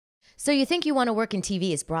So You Think You Want to Work in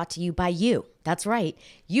TV is brought to you by you. That's right.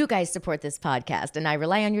 You guys support this podcast, and I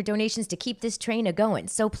rely on your donations to keep this train a-going.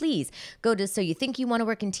 So please go to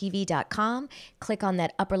soyouthinkyouwantoworkintv.com, click on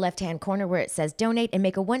that upper left-hand corner where it says donate, and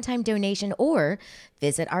make a one-time donation, or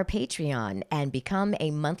visit our Patreon and become a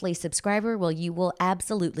monthly subscriber where you will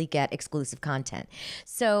absolutely get exclusive content.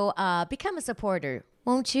 So become a supporter,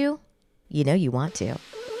 won't you? You know you want to.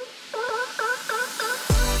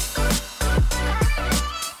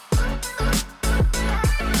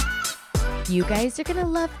 You guys are going to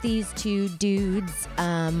love these two dudes.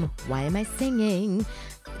 Why am I singing?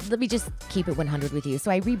 Let me just keep it 100 with you.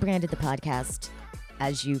 So I rebranded the podcast,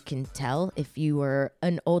 as you can tell, if you were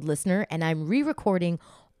an old listener, and I'm re-recording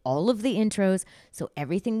all of the intros, so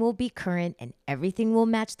everything will be current and everything will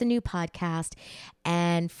match the new podcast.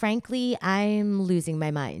 And frankly, I'm losing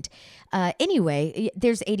my mind. Anyway,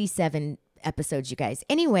 there's 87 episodes, you guys.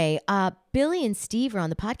 Anyway, Billy and Steve are on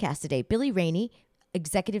the podcast today. Billy Rainey,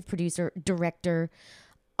 executive producer, director,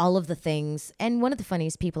 all of the things, and one of the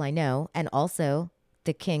funniest people I know, and also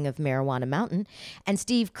the king of Marijuana Mountain. And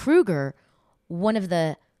Steve Krueger, one of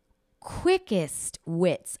the quickest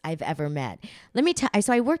wits I've ever met. Let me tell you,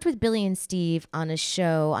 so I worked with Billy and Steve on a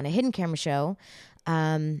show, on a hidden camera show.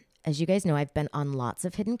 As you guys know, I've been on lots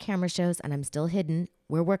of hidden camera shows, and I'm still hidden.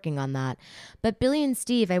 We're working on that. But Billy and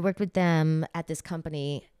Steve, I worked with them at this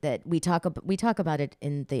company that we talk about it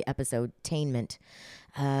in the episode Tainment,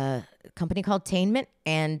 company called Tainment.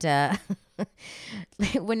 And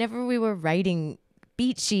whenever we were writing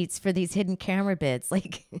beat sheets for these hidden camera bits,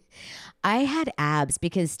 like I had abs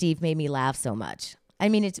because Steve made me laugh so much. I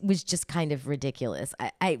mean, it was just kind of ridiculous.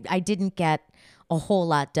 I didn't get a whole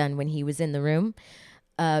lot done when he was in the room.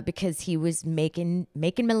 Because he was making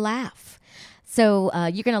me laugh. So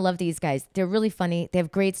you're going to love these guys. They're really funny. They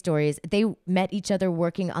have great stories. They met each other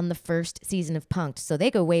working on the first season of Punk'd. So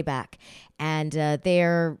they go way back. And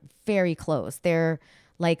they're very close. They're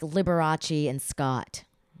like Liberace and Scott.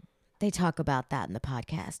 They talk about that in the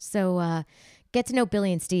podcast. So get to know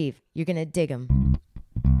Billy and Steve. You're going to dig them.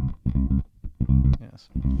 Yes.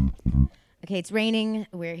 Okay, it's raining.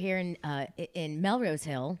 We're here in Melrose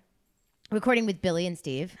Hill. Recording with Billy and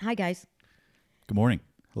Steve. Hi, guys. Good morning.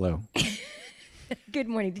 Hello. Good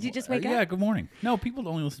morning. Did you just wake up? Yeah, good morning. No, people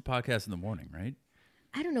only listen to podcasts in the morning, right?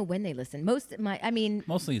 I don't know when they listen. Mostly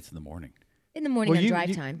it's in the morning. In the morning on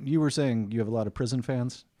drive time. You were saying you have a lot of prison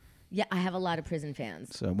fans? Yeah, I have a lot of prison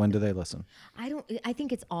fans. So when do they listen? I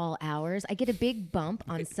think it's all hours. I get a big bump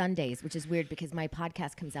on Sundays, which is weird because my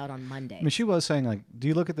podcast comes out on Monday. I mean, she was saying, like, do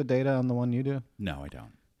you look at the data on the one you do? No, I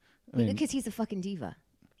don't. Because he's a fucking diva.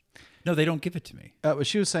 No, they don't give it to me.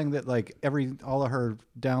 She was saying that like all of her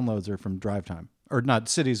downloads are from drive time, or not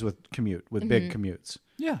cities with big commutes.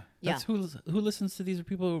 Yeah, that's who listens to these are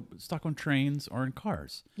people stuck on trains or in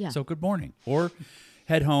cars. Yeah. So good morning, or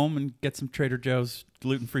head home and get some Trader Joe's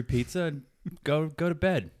gluten-free pizza and go to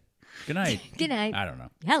bed. Good night. Good night. I don't know.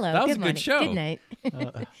 Hello. That was good a morning. good show. Good night.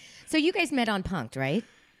 So you guys met on Punk'd, right?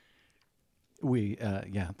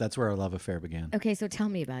 That's where our love affair began. Okay, so tell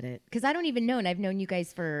me about it. Because I don't even know, and I've known you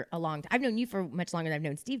guys for a long time. I've known you for much longer than I've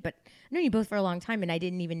known Steve, but I've known you both for a long time, and I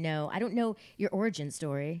didn't even know. I don't know your origin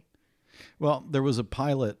story. Well, there was a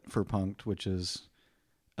pilot for Punk'd, which is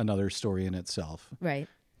another story in itself. Right.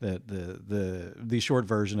 That the short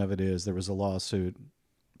version of it is there was a lawsuit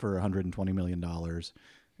for $120 million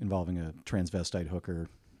involving a transvestite hooker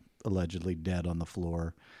allegedly dead on the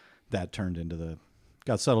floor. That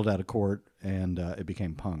got settled out of court, and it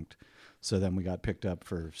became Punk'd. So then we got picked up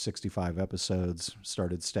for 65 episodes,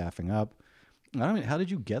 started staffing up. How did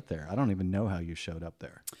you get there? I don't even know how you showed up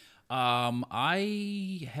there.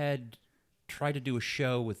 I had tried to do a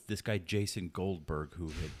show with this guy, Jason Goldberg,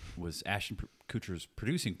 who was Ashton Kutcher's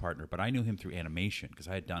producing partner, but I knew him through animation because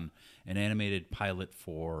I had done an animated pilot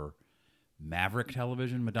for Maverick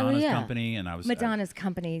Television, Madonna's company, and I was Madonna's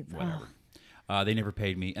company. Whatever. They never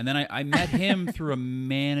paid me. And then I met him through a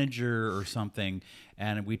manager or something,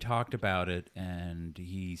 and we talked about it, and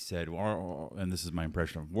he said, well, and this is my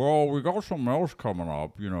impression of, well, we got something else coming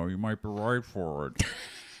up. You know, you might be right for it.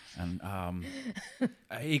 And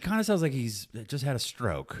he kind of sounds like he's just had a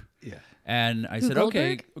stroke. Yeah. And I said, Goldberg?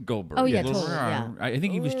 okay, Goldberg. Oh, yeah, totally. Yeah. I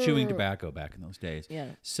think he was chewing tobacco back in those days. Yeah.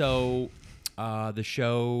 So the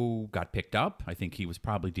show got picked up. I think he was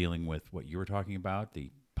probably dealing with what you were talking about,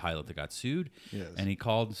 the pilot that got sued. Yes. And he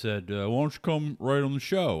called and said, why don't you come right on the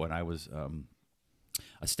show? And I was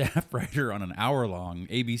a staff writer on an hour-long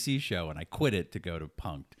ABC show, and I quit it to go to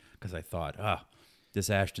Punk'd because I thought, this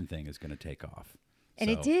Ashton thing is going to take off. And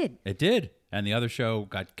it did. It did. And the other show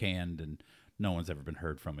got canned, and no one's ever been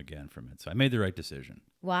heard from again from it. So I made the right decision.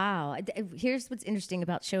 Wow. Here's what's interesting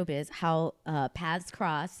about showbiz, how paths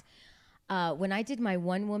cross. When I did my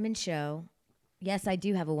one-woman show, yes, I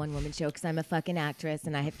do have a one-woman show because I'm a fucking actress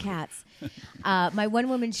and I have cats. My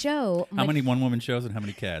one-woman show. How many one-woman shows and how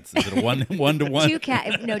many cats? Is it a one to one? 2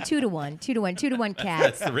 to 1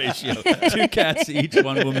 cats. That's the ratio. 2 cats each,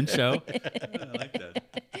 one-woman show. I like that.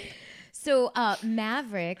 So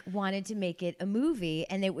Maverick wanted to make it a movie,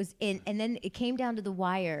 and then it came down to the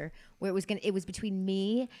wire where it was between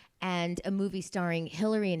me and a movie starring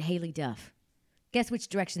Hillary and Haley Duff. Guess which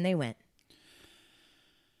direction they went?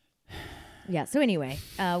 Yeah. So anyway,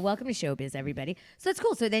 welcome to showbiz, everybody. So that's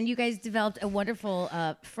cool. So then you guys developed a wonderful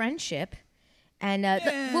friendship. And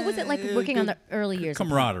what was it like working on the early years?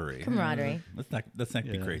 Camaraderie. Camaraderie. Let's not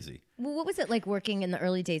be crazy. Well, what was it like working in the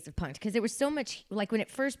early days of Punk'd? Because there was so much, like when it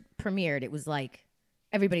first premiered, it was like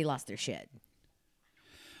everybody lost their shit.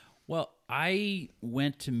 Well, I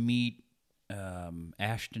went to meet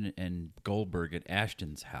Ashton and Goldberg at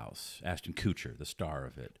Ashton's house. Ashton Kutcher, the star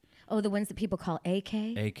of it. Oh, the ones that people call AK?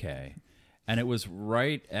 AK. And it was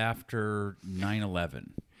right after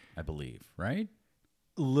 9/11, I believe, right?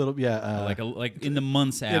 A little, yeah. Like in the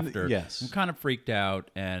months after. Yes. I'm kind of freaked out,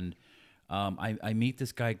 and I meet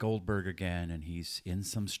this guy Goldberg again, and he's in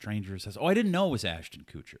some stranger's house. Oh, I didn't know it was Ashton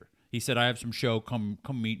Kutcher. He said, "I have some show. Come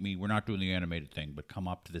meet me. We're not doing the animated thing, but come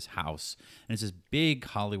up to this house." And it's this big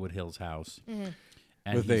Hollywood Hills house. Mm-hmm.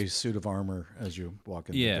 And with a suit of armor as you walk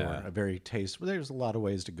in the door. A very tasteful. There's a lot of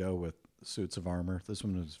ways to go with suits of armor. This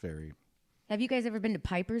one was very. Have you guys ever been to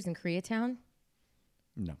Piper's in Koreatown?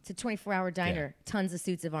 No. It's a 24-hour diner. Yeah. Tons of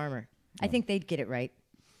suits of armor. I think they'd get it right.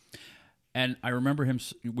 And I remember him.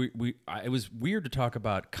 It was weird to talk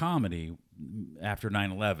about comedy after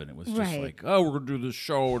 9/11. It was just like, oh, we're gonna do this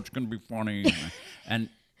show. It's gonna be funny. And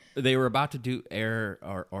they were about to air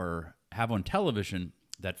or have on television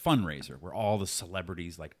that fundraiser where all the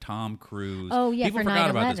celebrities like Tom Cruise. Oh yeah, people for forgot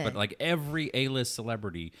 9/11. about this, but like every A-list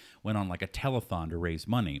celebrity went on like a telethon to raise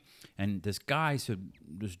money. And this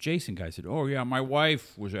Jason guy said, "Oh yeah, my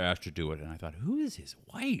wife was asked to do it." And I thought, who is his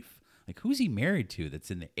wife? Like, who's he married to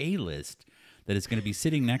that's in the A-list that is going to be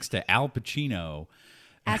sitting next to Al Pacino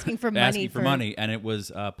asking for money? And it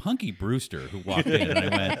was Punky Brewster who walked in, and I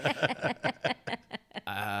went,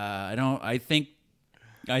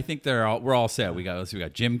 I think we're all set. We got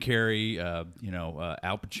Jim Carrey,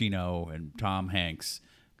 Al Pacino, and Tom Hanks.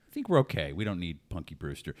 I think we're okay. We don't need Punky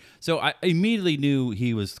Brewster. So I immediately knew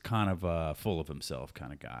he was kind of full of himself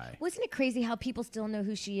kind of guy. Wasn't it crazy how people still know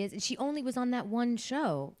who she is? And she only was on that one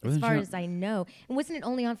show, as far as I know. And wasn't it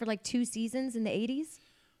only on for like 2 seasons in the 80s?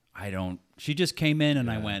 She just came in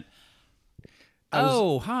and I went,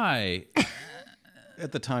 hi.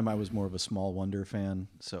 At the time, I was more of a Small Wonder fan,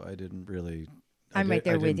 so I didn't really... I'm right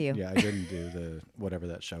there with you. Yeah, I didn't do whatever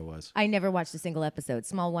that show was. I never watched a single episode.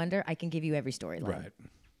 Small Wonder, I can give you every storyline. Right.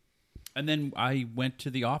 And then I went to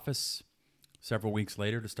the office several weeks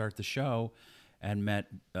later to start the show and met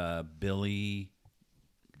Billy,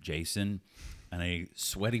 Jason, and a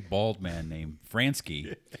sweaty bald man named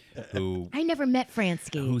Fransky, who... I never met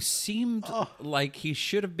Fransky. Who seemed like he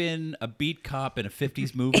should have been a beat cop in a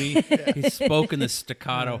 50s movie. He spoke in the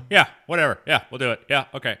staccato. Yeah, whatever. Yeah, we'll do it. Yeah,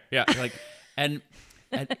 okay. Yeah. And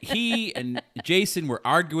he and Jason were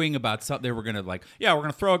arguing about something. They were going to we're going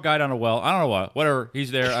to throw a guy down a well. I don't know what. Whatever.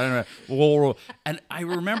 He's there. I don't know. And I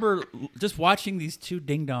remember just watching these two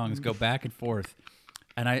ding-dongs go back and forth.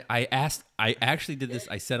 And I actually did this.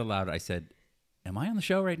 I said aloud, I said, am I on the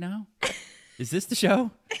show right now? Is this the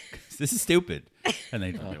show? This is stupid. And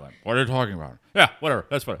they went, what are you talking about? Yeah, whatever.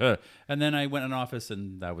 That's fine. And then I went in office,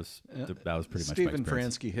 and that was pretty much my Stephen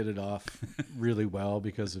experience. Fransky hit it off really well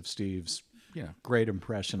because of Steve's great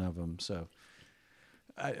impression of him. So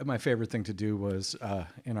my favorite thing to do was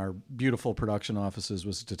in our beautiful production offices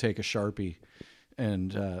was to take a Sharpie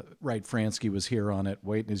and write Fransky was here on it,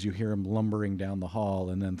 wait as you hear him lumbering down the hall,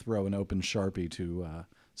 and then throw an open Sharpie to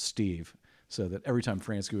Steve. So that every time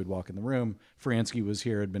Fransky would walk in the room, Fransky was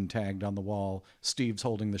here, had been tagged on the wall, Steve's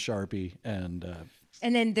holding the Sharpie, and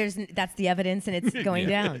then that's the evidence, and it's going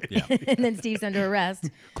down. Yeah. And then Steve's under arrest.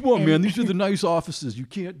 Come on, man, these are the nice offices. You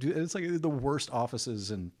can't do it's like the worst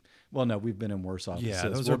offices, and well, no, we've been in worse offices. Yeah,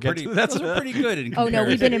 those are pretty good in comparison. Oh no,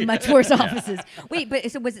 we've been in much worse offices. Wait, but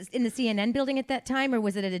so was it in the CNN building at that time, or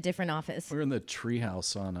was it at a different office? We're in the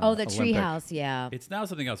treehouse on the treehouse, yeah. It's now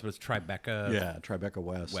something else, but it's Tribeca. Yeah, Tribeca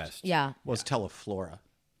West. Yeah. Well, it's Teleflora.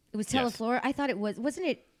 It was Teleflora? Yes. I thought it was.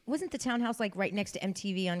 Wasn't the townhouse like right next to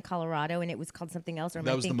MTV on Colorado, and it was called something else? Or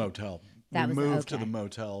that was the motel. We moved to the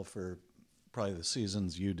motel for probably the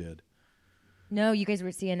seasons you did. No, you guys were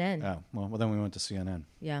at CNN. Oh, well, then we went to CNN.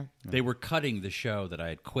 Yeah. They were cutting the show that I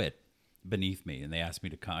had quit, beneath me, and they asked me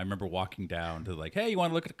to come. I remember walking down to like, hey, you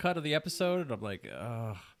want to look at a cut of the episode? And I'm like,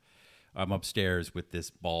 I'm upstairs with this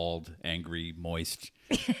bald, angry, moist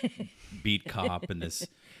beat cop and this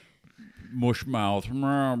mush mouth.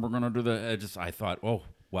 We're gonna do the. I thought, oh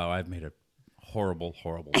wow, I've made a horrible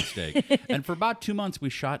mistake. And for about 2 months, we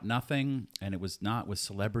shot nothing, and it was not with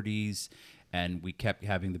celebrities. And we kept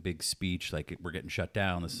having the big speech, like, we're getting shut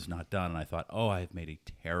down. This is not done. And I thought, oh, I've made a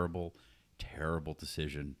terrible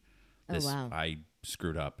decision. Wow. I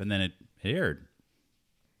screwed up. And then it aired.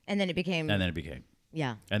 And then it became.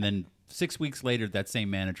 Yeah. And then 6 weeks later, that same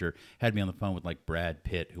manager had me on the phone with, like, Brad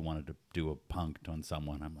Pitt, who wanted to do a punk on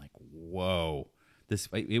someone. I'm like, whoa.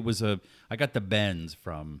 I got the bends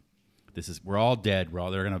from, we're all dead.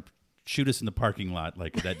 They're going to shoot us in the parking lot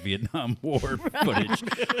like that Vietnam War footage,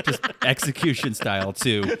 just execution style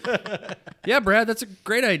too. Yeah, Brad, that's a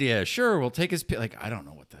great idea. Sure, we'll take his like. I don't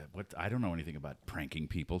know I don't know anything about pranking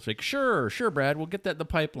people. It's like, sure, Brad, we'll get that in the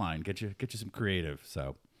pipeline. Get you some creative.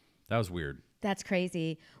 So that was weird. That's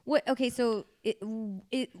crazy. What? Okay, so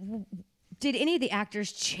did any of the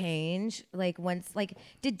actors change? Like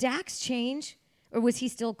did Dax change? Or was he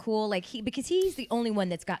still cool? Because he's the only one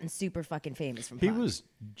that's gotten super fucking famous from Punk. He was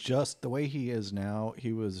just the way he is now.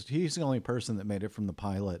 He's the only person that made it from the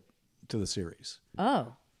pilot to the series.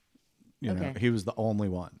 Oh. You know, he was the only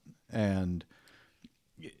one. And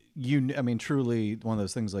truly one of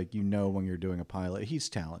those things, like, when you're doing a pilot, he's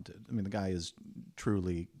talented. I mean, the guy is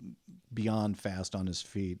truly beyond fast on his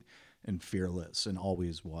feet and fearless and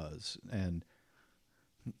always was. And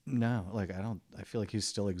no, I feel like he's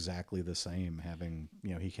still exactly the same, having,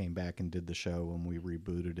 he came back and did the show when we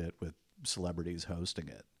rebooted it with celebrities hosting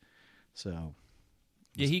it. So.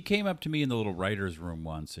 Yeah, he came up to me in the little writer's room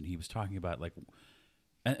once, and he was talking about, like,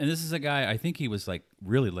 and this is a guy, I think he was, like,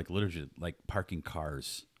 really, like, literally, like, parking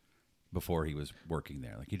cars before he was working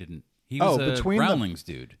there. Like, he was a Groundlings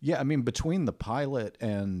dude. Yeah, I mean, between the pilot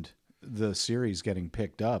and the series getting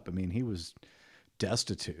picked up, I mean, he was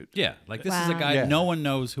destitute. Yeah, like, this is a guy, no one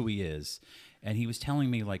knows who he is. And he was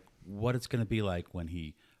telling me, like, what it's going to be like when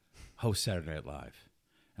he hosts Saturday Night Live.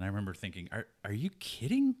 And I remember thinking, are you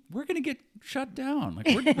kidding? We're going to get shut down. Like,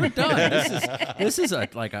 we're done. This is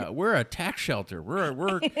we're a tax shelter.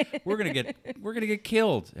 We're going to get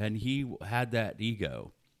killed. And he had that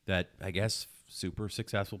ego that I guess super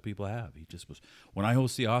successful people have. He just was, when I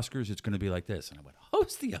host the Oscars, it's going to be like this. And I went,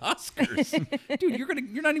 host the Oscars? Dude, you're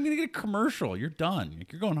not even going to get a commercial. You're done.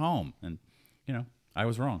 Like, you're going home. And, I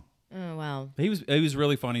was wrong. Oh, wow. He was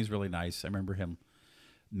really funny. He's really nice. I remember him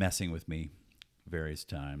messing with me various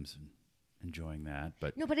times and enjoying that.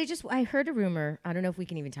 But no, but I heard a rumor. I don't know if we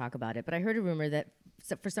can even talk about it, but I heard a rumor that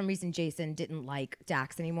for some reason Jason didn't like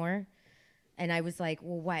Dax anymore. And I was like,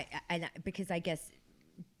 well, why? And because I guess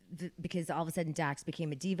because all of a sudden Dax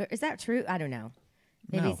became a diva. Is that true? I don't know.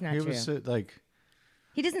 Maybe it's not true. Was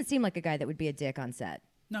he doesn't seem like a guy that would be a dick on set.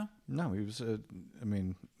 No, he was a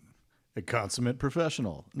consummate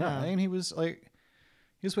professional. No, I mean, he was like,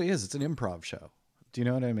 here's what he is. It's an improv show. Do you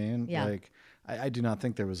know what I mean? Yeah. Like, I do not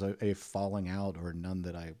think there was a falling out, or none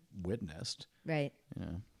that I witnessed. Right.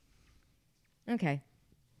 Yeah. Okay.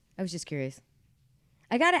 I was just curious.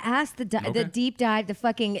 I got to ask the deep dive, the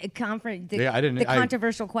fucking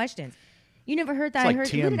controversial questions. You never heard that? It's like I heard.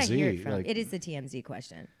 TMZ, Who did I hear it from? like, it is the TMZ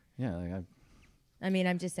question. Yeah. I mean,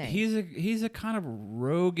 I'm just saying. He's a kind of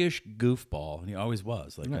roguish goofball, and he always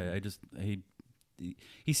was. Like,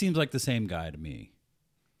 he seems like the same guy to me,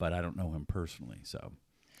 but I don't know him personally. So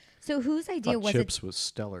whose idea was Chips it? Chips was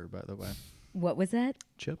stellar, by the way. What was that?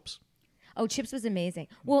 Chips. Oh, Chips was amazing.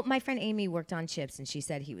 Well, my friend Amy worked on Chips, and she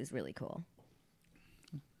said he was really cool.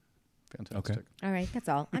 Fantastic. Okay. All right, that's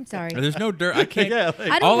all. I'm sorry. There's no dirt. I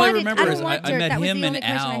can't. All I remember is I met him and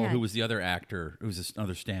Al, Al, who was the other actor, who was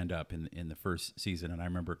another stand-up in the first season. And I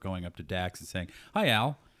remember going up to Dax and saying, "Hi,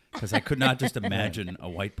 Al," because I could not just imagine a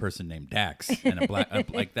white person named Dax and a black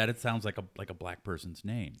like that. It sounds like a black person's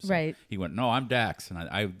name. So right. He went, "No, I'm Dax," and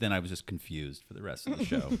I was just confused for the rest of the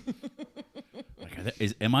show.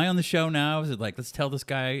 Am I on the show now? Is it like, let's tell this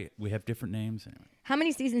guy we have different names? Anyway. How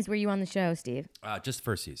many seasons were you on the show, Steve? Just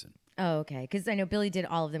first season. Oh, okay. Because I know Billy did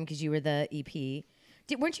all of them because you were the EP.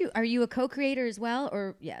 Weren't you? Are you a co-creator as well,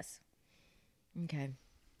 or yes? Okay.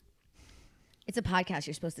 It's a podcast.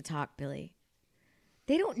 You're supposed to talk, Billy.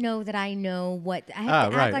 They don't know that I know what I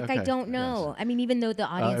have to act like. Okay. I don't know. Yes. I mean, even though the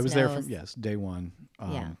audience it was knows. there from day one.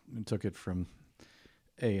 And took it from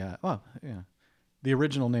the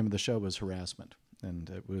original name of the show was Harassment, and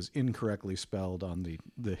it was incorrectly spelled on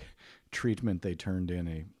the treatment they turned in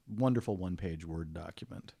a wonderful one-page Word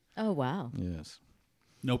document. Oh, wow. Yes.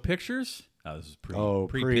 No pictures? Oh, this is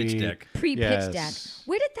pre- pitch deck. Pre-pitch Yes. deck.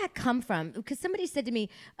 Where did that come from? Because somebody said to me,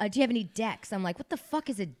 "Do you have any decks?" I'm like, "What the fuck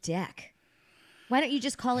is a deck? Why don't you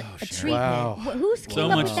just call it a treatment?" Wow. Who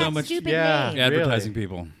came up with that much- stupid yeah. name? Advertising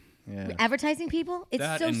people. Yeah. Advertising people? It's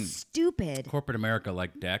That so and stupid. Corporate America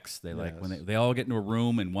like decks. They like Yes. when they all get into a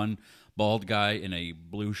room and one bald guy in a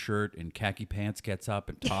blue shirt and khaki pants gets up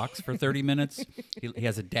and talks for 30 minutes. He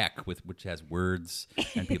has a deck which has words,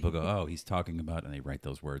 and people go, "Oh, he's talking about," and they write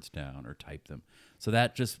those words down or type them. So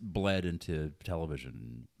that just bled into television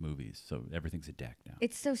and movies. So everything's a deck now.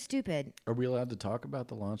 It's so stupid. Are we allowed to talk about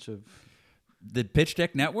the launch of? The Pitch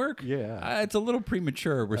Deck Network? Yeah. It's a little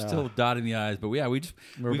premature. We're still dotting the I's, but We're about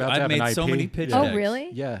to I've have an made so IP. many pitch Yeah. decks. Oh, really?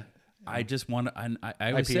 Yeah. I just want to.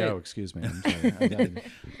 I always say, IPO. Excuse me. I'm sorry.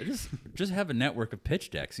 just have a network of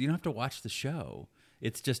pitch decks. You don't have to watch the show.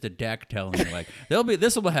 It's just a deck telling you like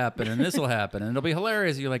this will happen and this will happen and it'll be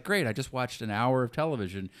hilarious. You're like, great! I just watched an hour of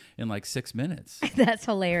television in like 6 minutes. That's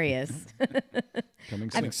hilarious.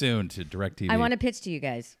 Coming soon. Soon to DirecTV. I want to pitch to you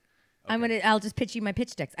guys. I'll just pitch you my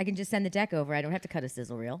pitch decks. I can just send the deck over. I don't have to cut a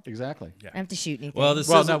sizzle reel. Exactly. I don't have to shoot anything. Well, We the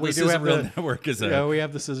do have Sizzle the Network is a Yeah, we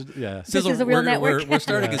have the sizzle. Yeah. Sizzle. This is a real we're, network. We're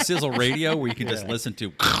starting a Sizzle Radio where you can just listen to.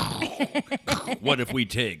 What if we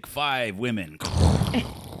take 5 women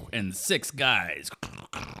and 6 guys?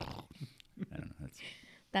 I don't know.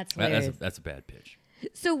 That's hilarious. That's a bad pitch.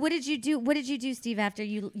 So what did you do? What did you do, Steve? After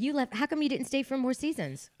you left, how come you didn't stay for more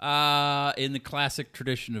seasons? In the classic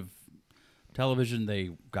tradition of television, they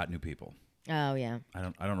got new people. Oh yeah, I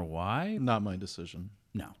don't know why. Not my decision.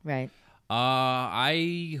 No. right.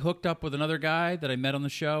 I hooked up with another guy that I met on the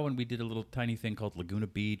show, and we did a little tiny thing called Laguna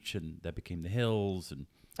Beach, and that became the Hills. And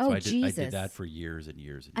so Oh, I Jesus. did that for years and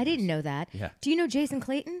years and I didn't know that. Yeah. Do you know Jason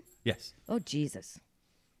Clayton? Yes, Oh Jesus.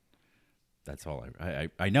 that's all.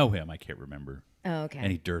 I know him. I can't remember Oh okay.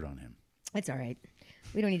 any dirt on him. It's all right.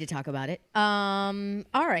 We don't need to talk about it. All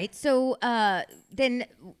right. So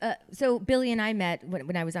so Billy and I met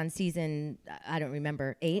when I was on season. I don't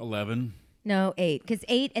remember 8. 11. No, 8. Because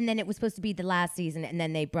 8, and then it was supposed to be the last season, and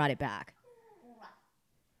then they brought it back.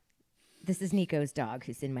 This is Nico's dog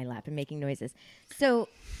who's in my lap and making noises. So,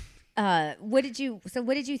 what did you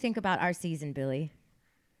think about our season, Billy?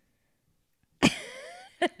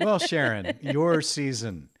 Well, Sharon, your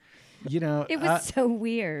season. You know, It was so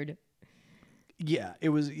weird. yeah, it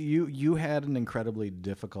was. You had an incredibly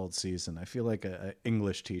difficult season. I feel like a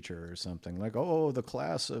English teacher or something. Like, oh, the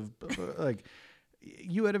class of like.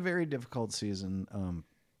 You had a very difficult season.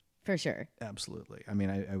 For sure. Absolutely. I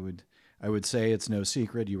mean, I would say it's no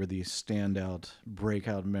secret you were the standout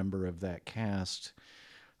breakout member of that cast.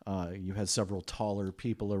 You had several taller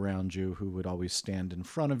people around you who would always stand in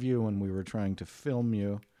front of you when we were trying to film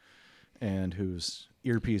you, and whose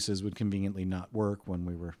earpieces would conveniently not work when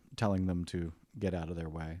we were telling them to get out of their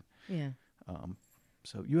way. Yeah.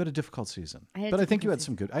 So you had a difficult season. had a But I think you difficult had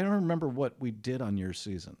some good. I don't remember what we did on your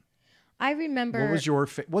season. I remember. What was your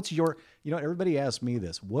what's your everybody asked me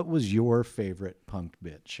this. What was your favorite punk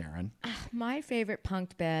bit, Sharon? My favorite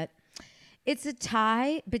punked bit? It's a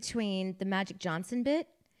tie between the Magic Johnson bit,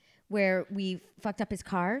 where we fucked up his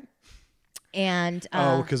car, and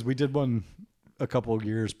Because we did one a couple of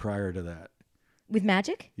years prior to that. with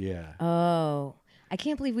Magic. Yeah. Oh, I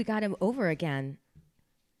can't believe we got him over again.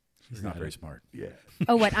 He's not very smart. Yeah.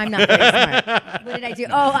 Oh, what? I'm not very smart. What did I do?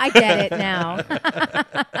 Oh, I get it now.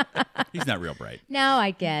 He's not real bright. Now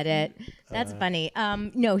I get it. That's funny.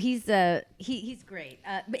 No, he's great.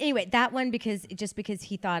 But anyway, that one because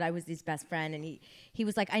he thought I was his best friend, and he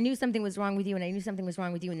was like, I knew something was wrong with you, and I knew something was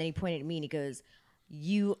wrong with you, and then he pointed at me and he goes,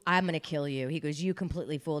 I'm gonna kill you. He goes, you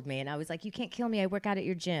completely fooled me, and I was like, you can't kill me. I work out at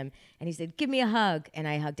your gym, and he said, give me a hug, and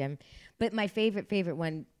I hugged him. But my favorite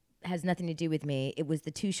one has nothing to do with me. It was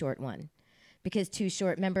the Too Short one, because Too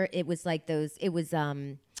Short. Remember, it was like those. It was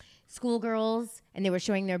schoolgirls, and they were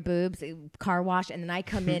showing their boobs, car wash, and then I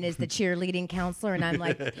come in as the cheerleading counselor, and I'm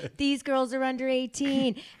like, these girls are under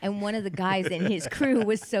 18. And one of the guys in his crew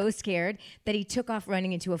was so scared that he took off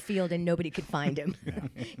running into a field and nobody could find him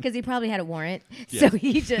because he probably had a warrant. Yeah. So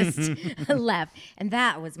he just left. And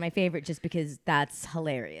that was my favorite just because that's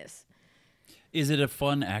hilarious. Is it a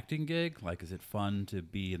fun acting gig? Like, is it fun to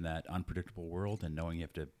be in that unpredictable world and knowing you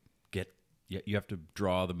have to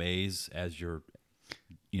draw the maze as you're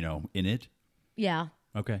in it? Yeah.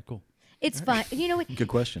 Okay, cool. It's fun. You know what? Good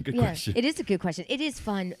question. Good Yeah, question. it is a good question. It is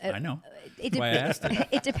fun. I know. It, That's why I asked it.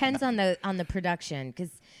 it depends on the production,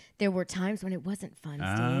 because there were times when it wasn't fun, Steve.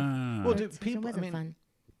 Ah. Well, do It people? wasn't fun.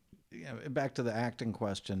 Yeah, back to the acting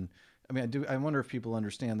question. I mean, I wonder if people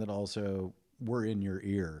understand that also we're in your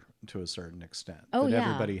ear to a certain extent. Oh, that yeah.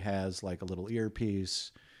 Everybody has like a little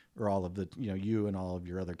earpiece or all of the, you and all of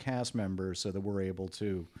your other cast members, so that we're able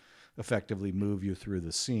to effectively move you through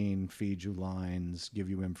the scene, feed you lines, give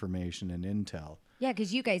you information and intel. Yeah,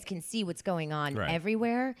 because you guys can see what's going on Right.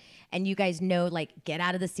 everywhere, and you guys know, like, get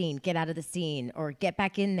out of the scene, or get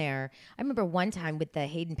back in there. I remember one time with the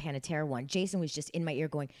Hayden Panettiere one, Jason was just in my ear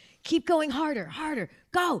going, keep going harder,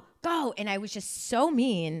 go, and I was just so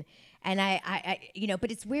mean. And I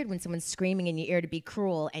but it's weird when someone's screaming in your ear to be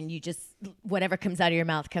cruel, and you just, whatever comes out of your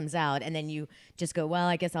mouth comes out, and then you just go, well,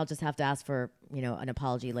 I guess I'll just have to ask for, an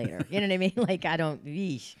apology later. You know what I mean? Like, I don't,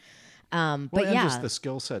 yeesh. Well, But and yeah, just the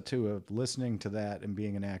skill set too of listening to that and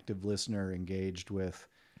being an active listener, engaged with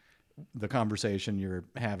the conversation you're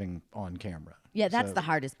having on camera. yeah, that's So- the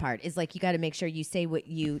hardest part. Is like, you got to make sure you say what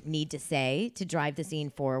you need to say to drive the scene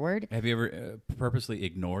forward. Have you ever purposely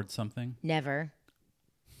ignored something? Never.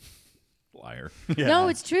 Liar. Yeah. No,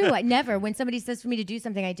 it's true. I never. When somebody says for me to do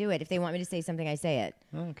something, I do it. If they want me to say something, I say it.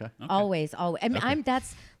 Oh, okay. Always. I mean,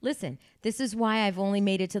 listen, this is why I've only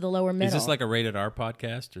made it to the lower middle. Is this like a rated R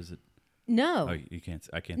podcast? Or is it? No. Oh, you can't.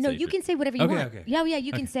 I can't. No, say you but- can say whatever you Okay, want. okay. Yeah,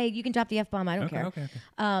 you can say, you can drop the F-bomb. I don't Okay, care. okay.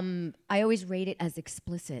 I always rate it as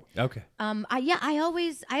explicit. Okay. I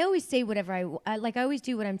always say whatever I like. I always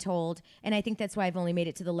do what I'm told, and I think that's why I've only made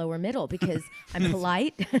it to the lower middle, because I'm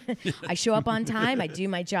polite. I show up on time. I do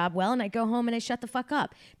my job well, and I go home and I shut the fuck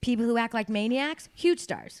up. People who act like maniacs, huge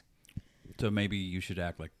stars. So maybe you should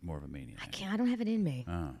act like more of a maniac. I don't have it in me.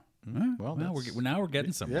 Oh. Well, Now we're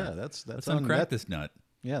getting somewhere. Yeah, that's Let's on uncrack that. this nut.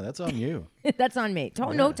 Yeah, that's on you. That's on me.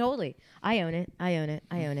 yeah. No, totally. I own it. I own it.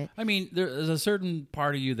 I mean, there's a certain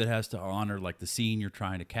part of you that has to honor like the scene you're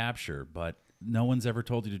trying to capture, but no one's ever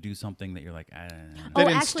told you to do something that you're like, I don't know. Oh,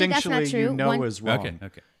 That actually, that's not instinctually true. you know One- is wrong.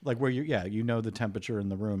 Okay. Like where you know the temperature in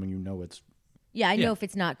the room and you know it's. Yeah, I know Yeah. if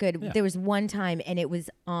it's not good. Yeah. There was one time, and it was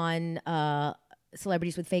on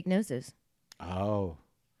Celebrities with Fake Noses. Oh.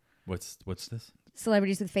 What's this?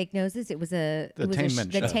 Celebrities with Fake Noses. It was a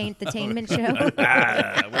Tainment show. the Tainment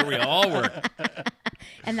show, Where we all were.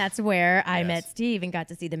 and that's where I Yes. met Steve and got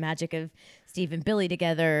to see the magic of Steve and Billy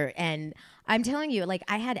together. And I'm telling you, like,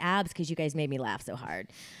 I had abs because you guys made me laugh so hard.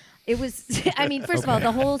 It was, I mean, first of all,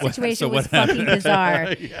 the whole situation so was what fucking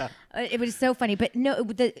bizarre. Yeah. It was so funny, but no,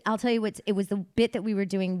 I'll tell you what. It was the bit that we were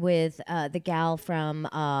doing with the gal from,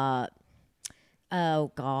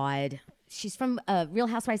 oh God, she's from Real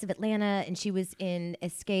Housewives of Atlanta, and she was in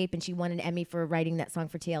Escape, and she won an Emmy for writing that song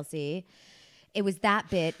for TLC. It was that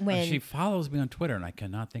bit when She follows me on Twitter, and I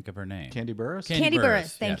cannot think of her name. Candy Burris? Candy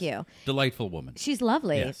Burris, thank you. Delightful woman. she's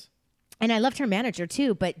lovely. Yes. And I loved her manager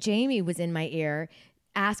too, but Jamie was in my ear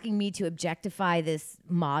asking me to objectify this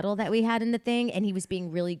model that we had in the thing, and he was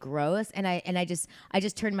being really gross, and I just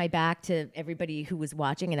turned my back to everybody who was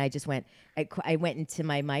watching, and I just went I went into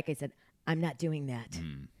my mic. I said, I'm not doing that.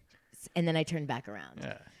 And then I turned back around.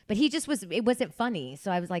 Yeah. But he just it wasn't funny.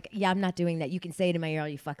 So I was like, yeah, I'm not doing that. You can say it in my ear all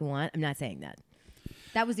you fucking want. I'm not saying that.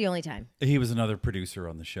 That was the only time. He was another producer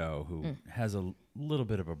on the show who has a little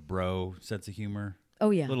bit of a bro sense of humor. Oh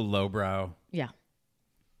yeah. A little lowbrow. Yeah.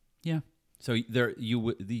 Yeah. So there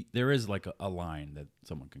is like a line that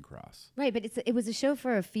someone can cross. Right, but it was a show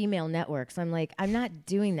for a female network, so I'm like, I'm not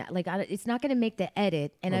doing that. Like, it's not going to make the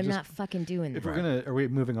edit, and I'm just- not fucking doing If that. we're gonna, are we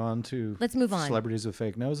moving on to? Let's move on. Celebrities with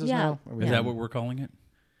fake noses Yeah. now. Are we- Is that what we're calling it?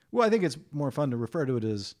 Well, I think it's more fun to refer to it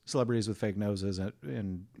as celebrities with fake noses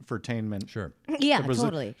and for Tainment. Sure. Yeah, It was-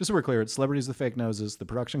 totally. Just so we're clear, it's celebrities with fake noses. The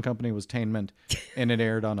production company was Tainment, and it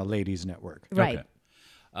aired on a ladies' network. Right. Okay.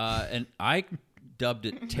 And I dubbed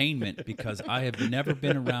it Tainment because I have never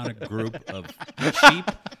been around a group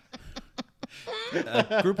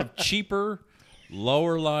of cheaper,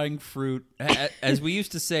 lower lying fruit. As we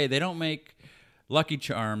used to say, they don't make Lucky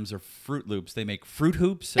Charms or Fruit Loops. They make Fruit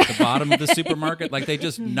Hoops at the bottom of the supermarket. Like they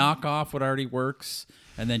just knock off what already works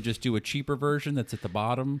and then just do a cheaper version that's at the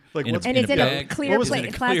bottom. Like in what's- And it's in a bag. clear What was it? plate,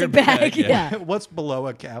 In a plastic clear bag. bag, Yeah. What's below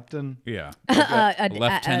a captain? Yeah. A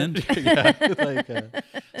Lieutenant. Like,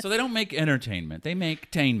 So they don't make entertainment. They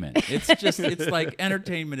make tainment. It's like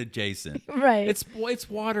entertainment adjacent. Right. It's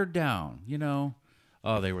watered down, you know.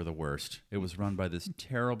 Oh, they were the worst. It was run by this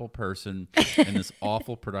terrible person and this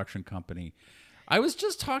awful production company. I was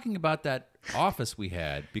just talking about that office we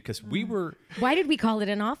had because we were. Why did we call it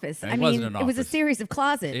an office? It wasn't an it was a office. series of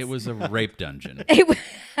closets. It was a rape dungeon. It was-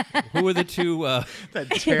 Who were the two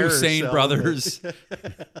terror Hussein cell. brothers?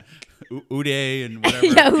 Uday and whatever.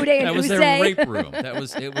 Yeah, Uday and That was Uday. their rape room.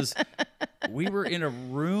 It was We were in a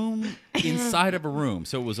room inside of a room.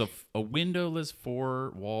 So it was a windowless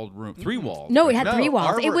 4-walled room. 3 walls. No, it had No, 3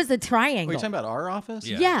 walls. It was a Are triangle. you talking about our office?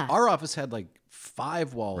 Yeah. Our office had like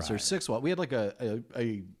 5 walls or Right. 6 walls. We had like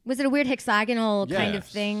a Was it a weird hexagonal kind of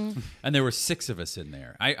Yes. thing? And there were 6 of us in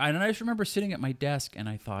there. And I just remember sitting at my desk and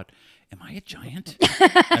I thought, am I a giant?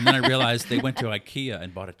 And then I realized they went to IKEA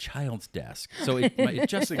and bought a child's desk. So it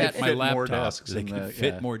just could fit my fit more laptop. desks They in could the-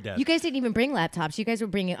 fit yeah. more desks. You guys didn't even bring laptops. You guys were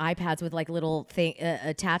bringing iPads with like little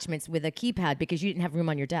attachments with a keypad because you didn't have room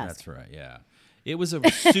on your desk. That's right, yeah. It was a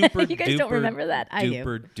super You guys don't remember that? I do.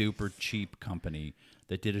 duper cheap company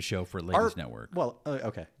that did a show for Ladies Network. Well,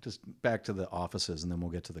 okay, just back to the offices, and then we'll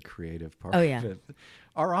get to the creative part. Oh, yeah. of it.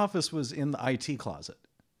 Our office was in the IT closet.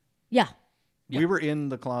 Yeah. We were in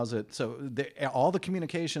the closet, so all the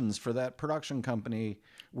communications for that production company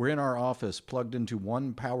were in our office, plugged into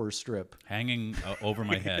one power strip. Hanging over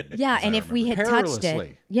my head. Yeah, as and I if we had remember. touched it,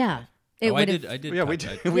 Perilously. yeah. It I would did. have. I did. Yeah, we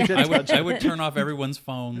touch- did. We did. I would turn off everyone's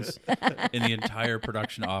phones in the entire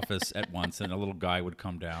production office at once, and a little guy would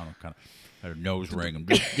come down and kind of had a nose ring. And,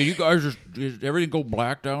 did you guys did everything go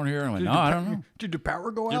black down here? I'm like, no, I don't know. Did the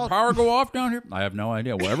power go Did out? power go off down here? I have no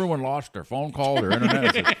idea. Well, everyone lost their phone call, their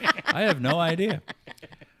internet. It's like, I have no idea.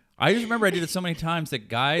 I just remember I did it so many times that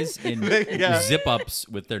guys in zip-ups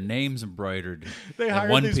with their names embroidered They in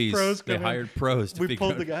hired one these piece. pros. They come in. hired pros to We figure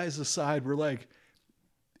pulled out. the guys aside. We're like,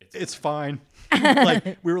 it's fine.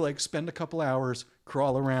 Like we were like, spend a couple hours,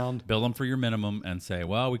 crawl around. Bill them for your minimum and say,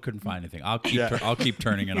 well, we couldn't find anything. I'll keep Yeah. I'll keep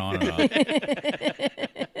turning it on and on.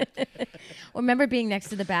 Remember being next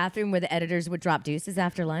to the bathroom where the editors would drop deuces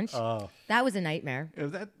after lunch? Oh. That was a nightmare.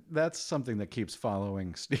 That's something that keeps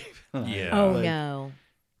following Steve. and I. Yeah. Oh, Like, no.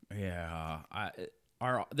 Yeah,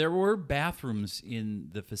 there were bathrooms in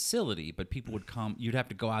the facility, but people would come. You'd have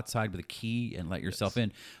to go outside with a key and let yourself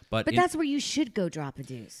in. But That's where you should go drop a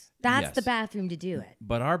deuce. That's Yes. the bathroom to do it.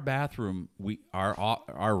 But our bathroom,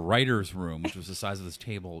 our writer's room, which was the size of this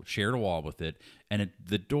table, shared a wall with it, and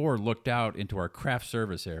the door looked out into our craft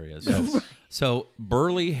service area. So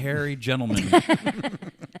burly, hairy gentlemen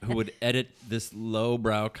who would edit this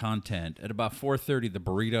lowbrow content at about 4:30, the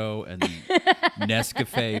burrito and the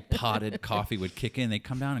Nescafe potted coffee would kick in. They'd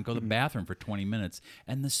come down and go to the bathroom for 20 minutes,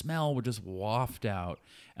 and the smell would just waft out.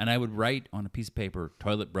 And I would write on a piece of paper,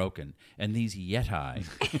 "toilet broken," and these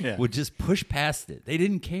Yeti would just push past it. They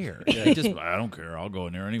didn't care. They just, I don't care. I'll go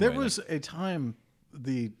in there anyway. There was a time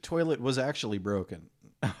the toilet was actually broken,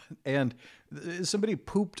 and somebody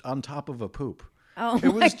pooped on top of a poop. Oh,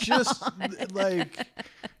 It was just like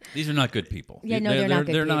These are not good people. Yeah, no, they're not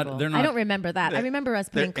good people. They're not. I don't remember that. I remember us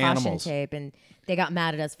they're putting caution animals. tape, and they got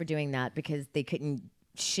mad at us for doing that because they couldn't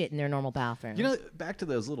shit in their normal bathroom. you know, back to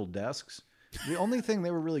those little desks. The only thing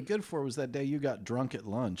they were really good for was that day you got drunk at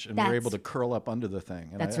lunch and were That's- able to curl up under the thing.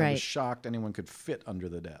 And That's I right. was shocked anyone could fit under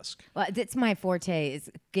the desk. Well, it's my forte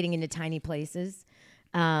is getting into tiny places.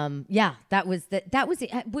 Yeah, that was it.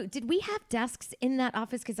 Did we have desks in that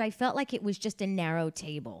office? Because I felt like it was just a narrow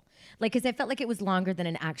table. Like, because I felt like it was longer than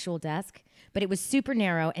an actual desk, but it was super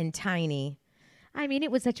narrow and tiny. I mean,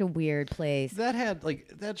 it was such a weird place. That had like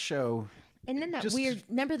that show. And then that just- weird.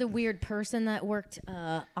 Remember the weird person that worked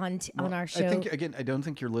on our show? I think again, I don't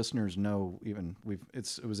think your listeners know even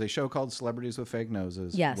it was a show called Celebrities with Fake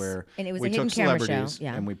Noses. Yes, where and it was we a hidden took camera show, celebrities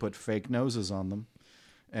yeah. and we put fake noses on them,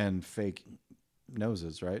 and fake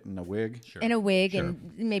noses, right, and a wig. Sure. in a wig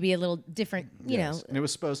and maybe a little different, you Yes. know, and it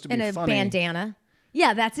was supposed to be and a funny. bandana.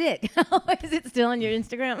 Yeah, that's it. Is it still on your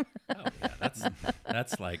Instagram? Oh, yeah,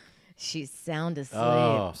 that's like She's sound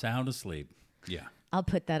asleep. sound asleep. Yeah. I'll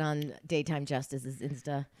put that on Daytime Justice's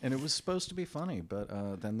Insta. And it was supposed to be funny, but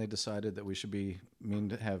then they decided that we should be mean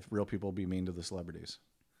to have real people be mean to the celebrities.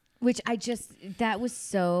 Which that was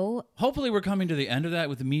so. Hopefully, we're coming to the end of that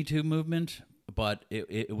with the Me Too movement, but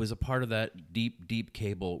it was a part of that deep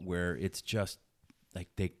cable where it's just like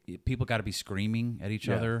people got to be screaming at each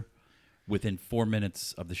other within 4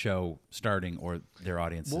 minutes of the show starting, or their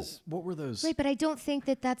audiences. What were those? Right, but I don't think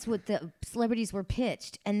that's what the celebrities were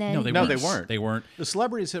pitched. And then No, they weren't. They weren't. The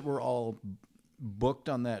celebrities that were all booked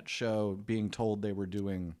on that show being told they were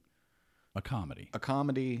doing A comedy. a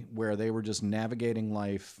comedy where they were just navigating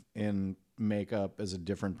life in makeup as a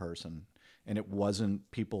different person, and it wasn't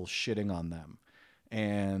people shitting on them.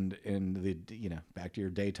 And in the back to your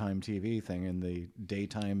daytime TV thing, in the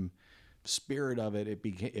daytime spirit of it,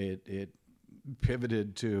 it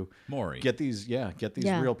pivoted to Maury. get these Yeah.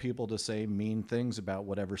 real people to say mean things about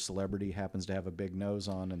whatever celebrity happens to have a big nose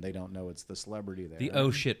on, and they don't know it's the celebrity there. The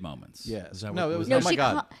oh shit moments. Yes. Is that No, what it was- No, oh my she,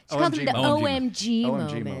 God. she called them the OMG OMG,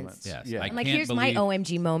 OMG moments. Yes. Yeah. I I'm like, can't here's my believe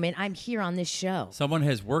OMG moment. I'm here on this show. someone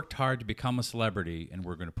has worked hard to become a celebrity, and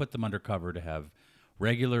we're going to put them undercover to have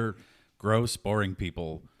regular, gross, boring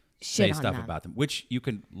people say Shit on stuff them. about them, which you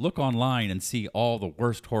can look online and see all the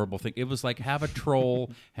worst, horrible things. It was like have a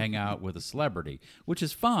troll hang out with a celebrity, which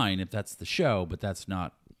is fine if that's the show, but that's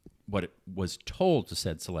not what it was told to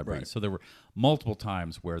said celebrity. Right. So there were multiple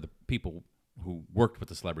times where the people who worked with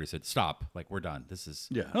the celebrity said, "Stop! Like we're done. This is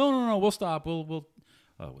no, we'll stop. We'll."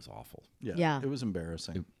 Oh, it was awful. Yeah. It was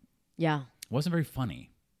embarrassing. Yeah. It wasn't very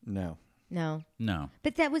funny. No. No. No.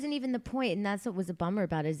 But that wasn't even the point, and that's what was a bummer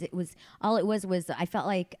about it. Is it was all it was I felt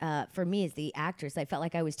like for me as the actress, I felt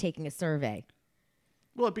like I was taking a survey.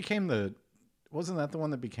 Well, it became wasn't that the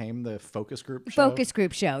one that became the focus group show? Focus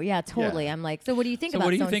group show. Yeah, totally. Yeah. I'm like, so what do you think So about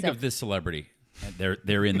what do you so-and-so? think of this celebrity? And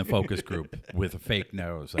they're in the focus group with a fake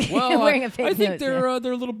nose. Like, well, Wearing a fake I think nose, they're yeah.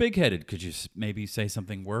 they're a little big headed. Could you maybe say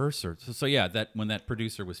something worse? Or so yeah, that when that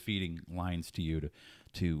producer was feeding lines to you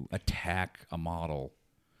to attack a model,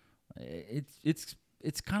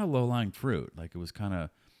 it's kind of low lying fruit. Like it was kind of,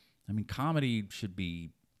 I mean, comedy should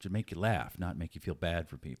make you laugh, not make you feel bad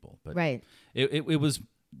for people. But Right. it was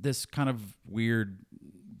this kind of weird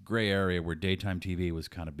gray area where daytime TV was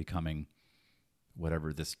kind of becoming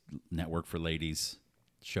whatever this network for ladies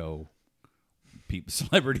show,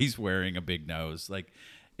 celebrities wearing a big nose. Like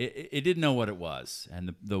it didn't know what it was,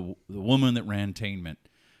 and the woman that ran Tainment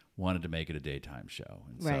wanted to make it a daytime show,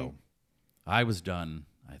 and Right. so I was done.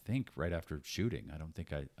 I think right after shooting. I don't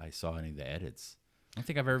think I saw any of the edits. I don't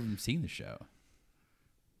think I've ever even seen the show.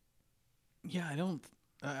 Yeah,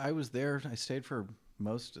 I was there. I stayed for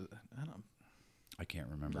most of I can't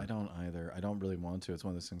remember. I don't either. I don't really want to. It's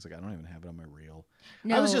one of those things like I don't even have it on my reel.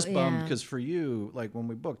 No, I was just bummed yeah. because for you, like when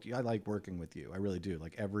we booked you, I like working with you. I really do.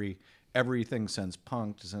 Like everything since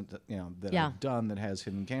Punk, that Yeah. I've done that has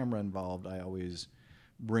hidden camera involved, I always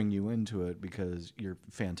bring you into it because you're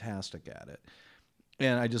fantastic at it.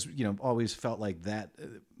 And I just, always felt like that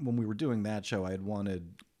when we were doing that show, I had wanted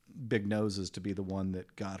Big Noses to be the one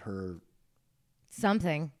that got her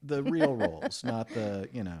Something. the real roles, not the.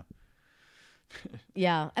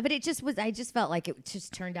 Yeah, but it just was. I just felt like it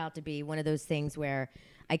just turned out to be one of those things where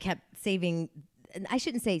I kept saving. I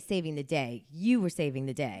shouldn't say saving the day. You were saving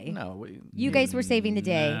the day. No, You guys were saving the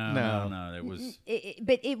day. No. It was.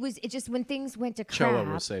 But it just when things went to crap.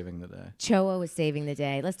 Choa was saving the day. Choa was saving the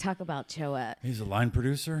day. Let's talk about Choa. He's a line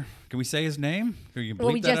producer. Can we say his name? Can you bleep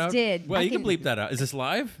Well, we that just out? did. Well, I you can can- bleep that out. Is this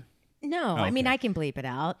live? No, Oh, I mean okay. I can bleep it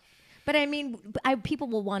out. But I mean, people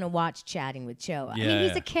will want to watch Chatting with Choa. I mean, Yeah.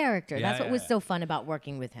 he's a character. Yeah, That's what was yeah. so fun about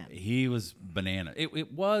working with him. He was banana.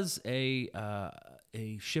 It was a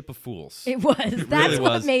ship of fools. It was. It That's really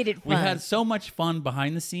what was. made it fun. We had so much fun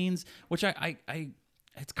behind the scenes, which it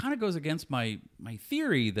kind of goes against my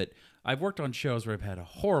theory that I've worked on shows where I've had a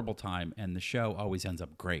horrible time and the show always ends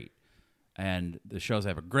up great. And the shows I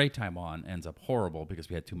have a great time on ends up horrible because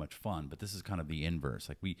we had too much fun. But this is kind of the inverse.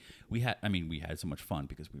 Like we had so much fun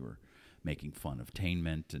because we were making fun of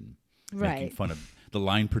Tainment and making Right. fun of the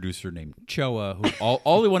line producer named Choa, who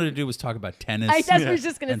all he wanted to do was talk about tennis. That's what I was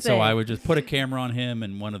just gonna And say. so I would just put a camera on him,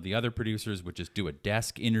 and one of the other producers would just do a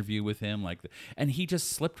desk interview with him, and he just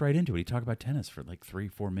slipped right into it. He'd talk about tennis for like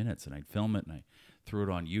 3-4 minutes, and I'd film it and I threw it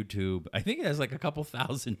on YouTube. I think it has like a couple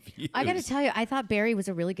thousand views. I got to tell you, I thought Barry was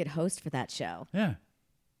a really good host for that show. Yeah,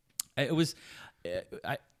 it was.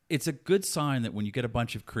 It's a good sign that when you get a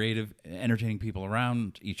bunch of creative, entertaining people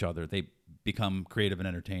around each other, they become creative and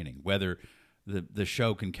entertaining. Whether the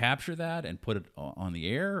show can capture that and put it on the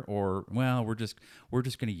air, or we're just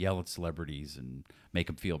going to yell at celebrities and make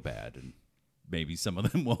them feel bad, and maybe some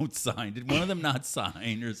of them won't sign. Did one of them not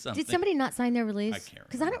sign or something? Did somebody not sign their release? I can't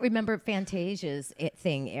Because I don't remember Fantasia's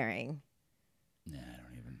thing airing. Nah, I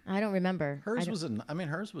don't even. I don't remember. Hers was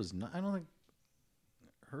hers was. I don't think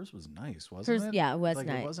hers was nice, wasn't Hers- it? yeah, it was like,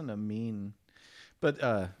 nice. It wasn't a mean, but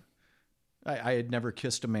I had never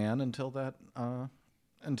kissed a man until that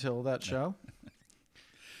show.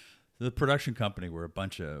 The production company were a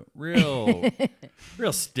bunch of real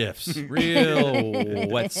stiffs, real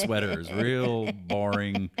wet sweaters, real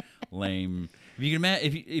boring, lame. If you can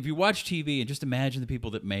imagine, if you watch TV and just imagine the people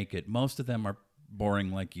that make it, most of them are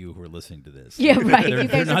boring like you who are listening to this. Yeah, right. You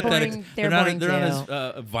guys are not that boring. They're boring they're not too.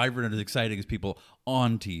 as vibrant and as exciting as people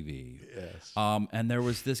on TV. Yes. And there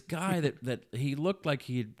was this guy that he looked like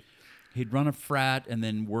he'd He'd run a frat and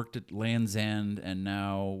then worked at Land's End and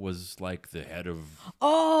now was like the head of...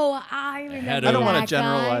 Oh, I remember Head that I don't want guy. to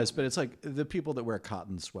generalize, but it's like the people that wear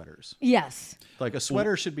cotton sweaters. Yes. Like a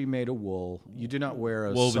sweater should be made of wool. You do not wear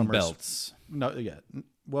a Woven summer belts.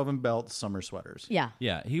 Woven belts, summer sweaters. Yeah.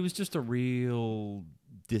 Yeah, he was just a real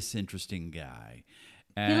disinteresting guy.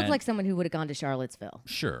 He And looked like someone who would have gone to Charlottesville.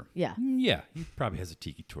 Sure. Yeah. Yeah, he probably has a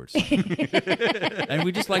tiki torch somewhere. And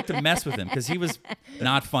we just like to mess with him because he was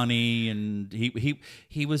not funny, and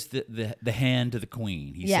he was the hand to the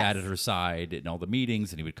queen. He Yes. sat at her side in all the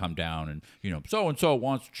meetings, and he would come down and, so and so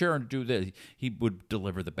wants Sharon to do this. He would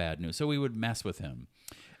deliver the bad news. So we would mess with him.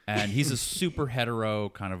 And he's a super hetero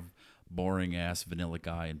kind of boring ass vanilla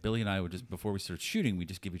guy, and Billy and I would just, before we started shooting, we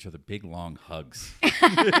just give each other big long hugs.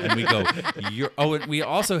 And we go, and we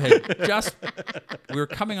also had we were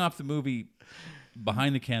coming off the movie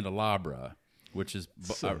Behind the Candelabra, which is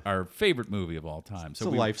our favorite movie of all time. It's a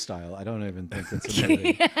lifestyle. I don't even think it's a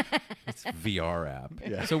movie. It's a VR app.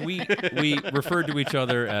 Yeah. So we referred to each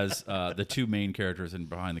other as the two main characters in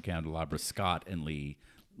Behind the Candelabra, Scott and Lee.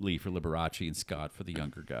 Lee for Liberace and Scott for the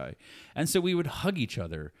younger guy. And so we would hug each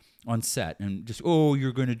other on set and just,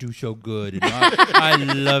 you're going to do so good. And I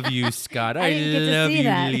love you, Scott. I love you,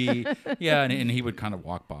 that. Lee. Yeah, and he would kind of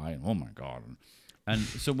walk by and, oh, my God. And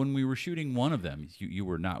so when we were shooting one of them, you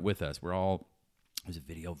were not with us. It was a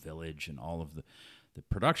Video Village and all of the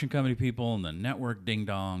production company people and the network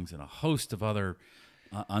ding-dongs and a host of other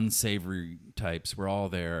unsavory types were all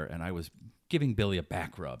there. And I was giving Billy a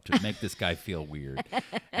back rub to make this guy feel weird.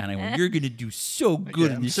 And I went, you're going to do so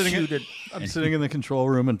good in this shoot. I'm sitting in the control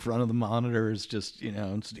room in front of the monitors, just,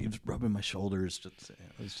 and Steve's rubbing my shoulders.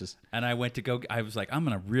 And I went to go, I was like, I'm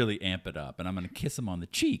going to really amp it up, and I'm going to kiss him on the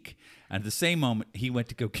cheek. And at the same moment, he went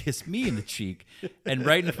to go kiss me in the cheek. And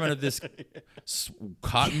right in front of this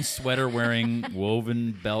cotton sweater wearing,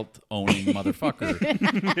 woven belt owning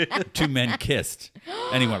motherfucker, two men kissed.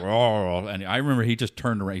 And he went, oh, and I remember he just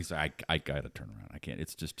turned around. He's like, I got to turn around. I can't.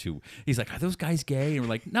 It's just too. He's like, are those guys gay? And we're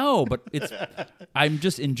like, no, but I'm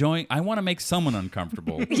just enjoying. I want to make someone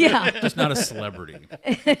uncomfortable. Yeah. Just not a celebrity.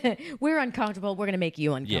 We're uncomfortable. We're going to make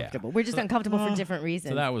you uncomfortable. Yeah. We're just uncomfortable for different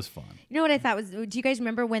reasons. So that was fun. You know what I thought was, do you guys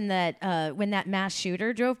remember when that mass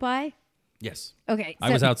shooter drove by? Yes. Okay. I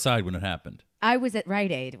was outside when it happened. I was at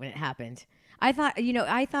Rite Aid when it happened. I thought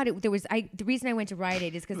the reason I went to Rite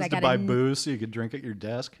Aid is because I got to buy booze so you could drink at your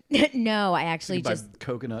desk. No, I actually buy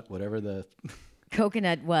coconut, whatever the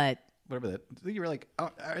coconut what? Whatever that. You were like,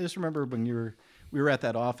 I just remember when we were at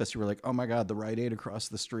that office. You were like, oh my God, the Rite Aid across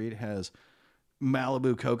the street has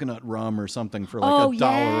Malibu coconut rum or something for like $1 a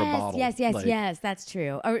bottle. Yes, that's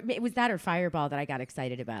true. Or it was that or Fireball that I got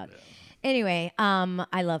excited about. Yeah. Anyway,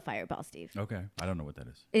 I love Fireball, Steve. Okay, I don't know what that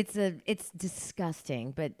is. It's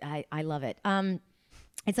disgusting, but I love it.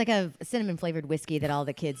 It's like a cinnamon flavored whiskey that all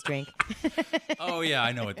the kids drink. Oh yeah,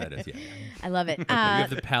 I know what that is. Yeah, I love it. Okay, you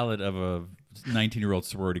have the palate of a 19-year-old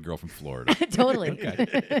sorority girl from Florida. Totally.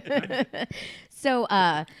 So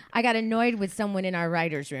I got annoyed with someone in our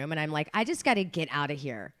writer's room, and I'm like, I just got to get out of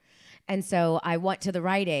here. And so I went to the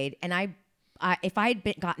Rite Aid, and I if I'd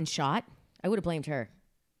gotten shot, I would have blamed her.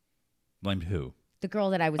 Blamed who? The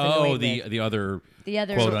girl that I was annoyed with. the other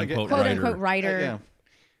quote unquote writer. Yeah.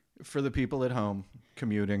 For the people at home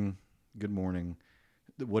commuting, good morning.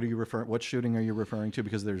 What are you referring? What shooting are you referring to?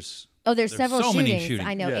 Because there's several so shootings. many shootings.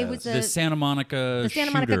 I know Yes. it was the Santa Monica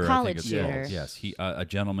college shooter. shooter. Yes, a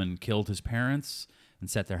gentleman killed his parents and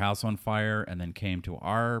set their house on fire, and then came to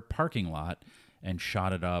our parking lot and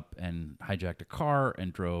shot it up and hijacked a car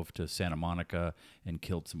and drove to Santa Monica and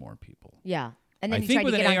killed some more people. Yeah. And then I he think tried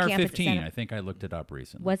with to an get on campus at AR-15. Santa- I think I looked it up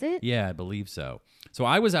recently. Was it? Yeah, I believe so. So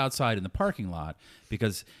I was outside in the parking lot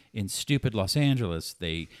because in stupid Los Angeles,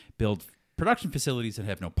 they build production facilities that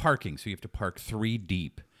have no parking, so you have to park 3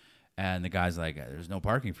 deep. And the guy's like, there's no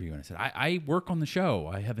parking for you. And I said, I work on the show.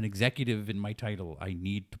 I have an executive in my title. I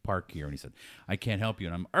need to park here. And he said, I can't help you.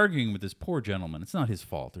 And I'm arguing with this poor gentleman. It's not his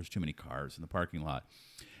fault. There's too many cars in the parking lot.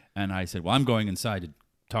 And I said, well, I'm going inside to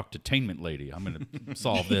talk to Tainment lady. I'm going to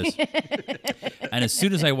solve this. And as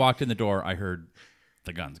soon as I walked in the door, I heard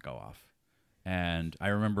the guns go off. And I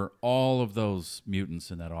remember all of those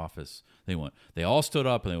mutants in that office. They all stood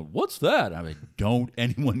up and they went, what's that? I mean, don't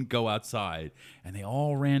anyone go outside. And they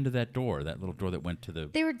all ran to that door, that little door that went to the...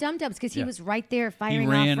 They were dum-dums because he was right there firing He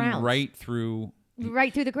off ran rounds. right through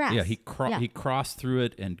the grass. Yeah, he crossed through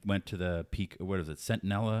it and went to the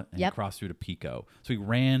Centinela, and crossed through to Pico. So he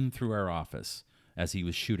ran through our office as he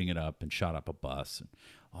was shooting it up and shot up a bus. And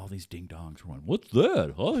all these ding-dongs were going, what's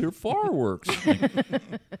that? Oh, I hear fireworks.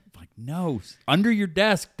 like, no, under your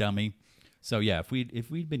desk, dummy. So, yeah, if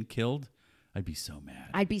we'd been killed, I'd be so mad.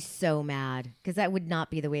 I'd be so mad because that would not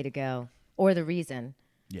be the way to go or the reason.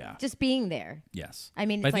 Yeah. Just being there. Yes. I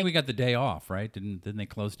mean, But it's I think like, we got the day off, right? Didn't they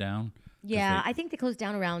close down? yeah, I think they closed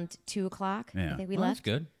down around 2:00. Yeah. I think we Well, left.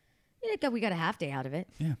 That's good. Yeah, we got a half day out of it.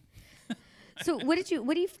 Yeah. So what do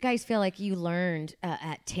you guys feel like you learned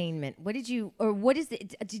at Tainment? What is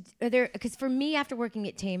it? Are there? Because for me, after working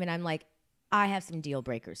at Tainment, I'm like, I have some deal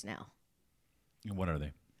breakers now. What are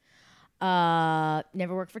they?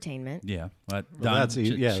 Never worked for Tainment. Yeah. Well, that's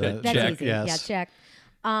easy. Yeah, That's check. easy. Yes. Yeah,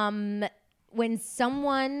 check. When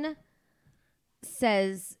someone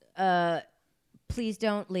says, please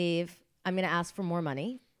don't leave, I'm going to ask for more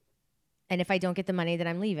money. And if I don't get the money, then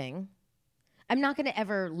I'm leaving. I'm not going to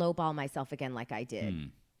ever lowball myself again like I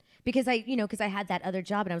did. Because I had that other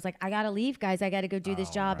job and I was like, I got to leave, guys. I got to go do this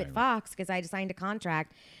job at Fox because I had signed a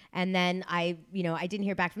contract. And then I didn't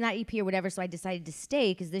hear back from that EP or whatever. So I decided to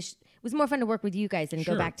stay because it was more fun to work with you guys than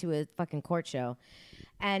go back to a fucking court show.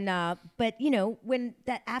 And, but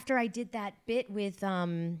after I did that bit with,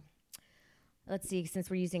 let's see, since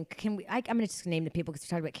we're using, I'm going to just name the people because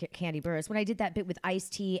we're talking about Candy Burris. When I did that bit with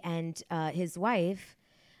Ice-T and his wife,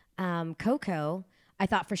 Coco, I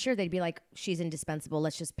thought for sure they'd be like, she's indispensable.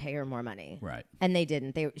 Let's just pay her more money. Right. And they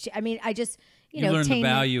didn't. I just, you learned the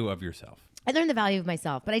value of yourself. I learned the value of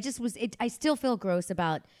myself, but I still feel gross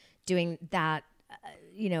about doing that.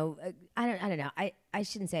 I don't know. I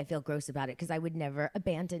shouldn't say I feel gross about it because I would never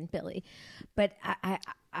abandon Billy, but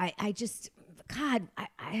I just, God,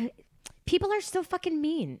 people are so fucking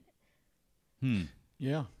mean.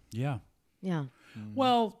 Yeah. Yeah. Yeah.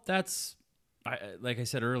 Well, that's, like I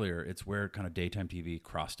said earlier, it's where kind of daytime TV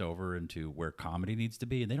crossed over into where comedy needs to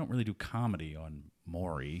be, and they don't really do comedy on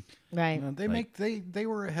Maury. Right. They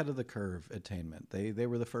were ahead of the curve at Tainment. They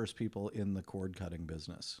were the first people in the cord cutting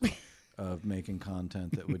business of making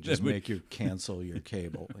content that would just make you cancel your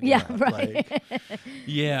cable. Yeah, right.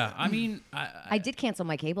 Yeah, I mean, I did cancel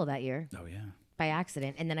my cable that year. Oh yeah. By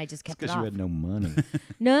accident, and then I just kept it Because off. you had no money.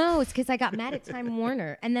 No, it's because I got mad at Time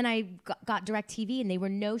Warner, and then I got DirecTV, and they were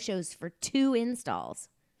no shows for 2 installs.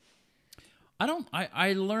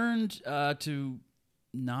 I learned to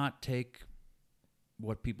not take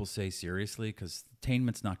what people say seriously because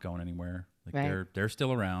Tainment's not going anywhere. Like Right. they're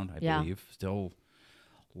still around, I believe, still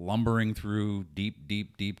lumbering through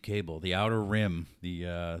deep cable, the outer rim,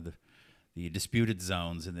 the disputed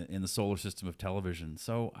zones in the solar system of television.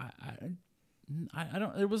 So I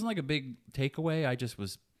don't. It wasn't like a big takeaway. I just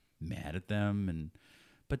was mad at them,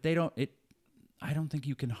 but they don't. I don't think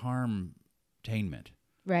you can harm Tainment.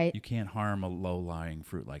 Right. You can't harm a low-lying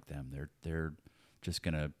fruit like them. They're just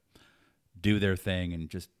gonna do their thing and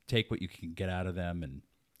just take what you can get out of them. And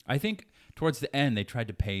I think towards the end they tried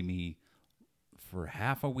to pay me for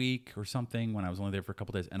half a week or something when I was only there for a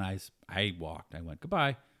couple days, and I walked. I went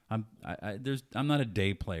goodbye. I'm not a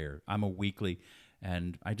day player. I'm a weekly,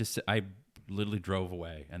 and I literally drove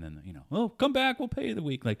away. And then come back. We'll pay you the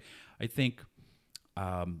week. Like I think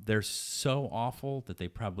they're so awful that they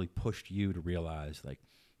probably pushed you to realize like,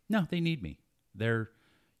 no, they need me.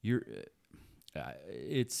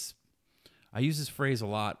 I use this phrase a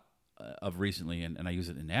lot of recently, and I use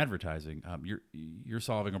it in advertising. You're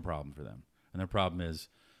solving a problem for them, and their problem is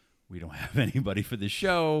we don't have anybody for the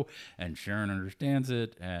show, and Sharon understands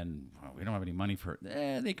it, and we don't have any money for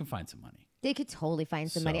it. They can find some money. They could totally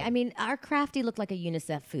find some money. I mean, our Crafty looked like a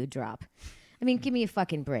UNICEF food drop. I mean, give me a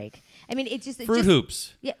fucking break. I mean, Fruit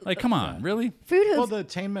Hoops. Yeah. Like, come on, really? Fruit Hoops. Well, the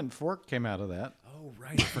Tainment fork came out of that. Oh,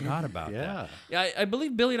 right. I forgot about Yeah. that. Yeah, I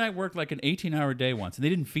believe Billy and I worked like an 18-hour day once, and they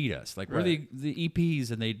didn't feed us. Like, we're the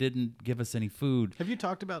EPs, and they didn't give us any food. Have you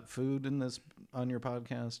talked about food on your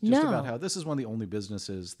podcast? Just No. about how this is one of the only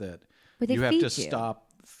businesses that But they you have feed to you.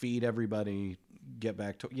 stop, feed everybody, get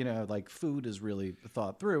back to, like food is really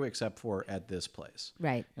thought through except for at this place.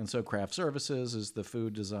 Right. And so craft services is the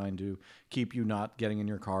food designed to keep you not getting in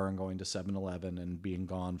your car and going to 7-Eleven and being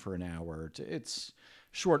gone for an hour. It's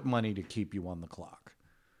short money to keep you on the clock.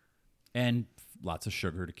 And lots of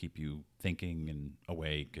sugar to keep you thinking and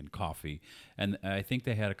awake, and coffee. And I think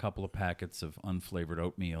they had a couple of packets of unflavored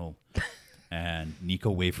oatmeal and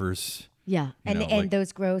Nico wafers. Yeah, You and know, and like-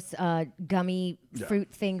 those gross gummy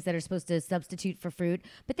fruit things that are supposed to substitute for fruit,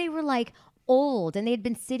 but they were like old, and they had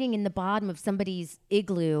been sitting in the bottom of somebody's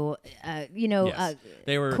igloo, Yes.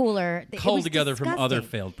 They were cooler. It culled was together from other disgusting.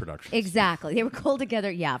 failed productions. Exactly, they were culled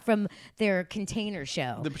together. Yeah, from their container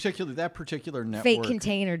show. That particular network Fake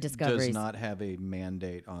container discoveries. does not have a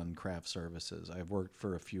mandate on craft services. I've worked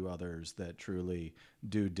for a few others that truly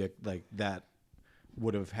do like that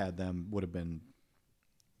would have been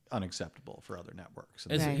unacceptable for other networks.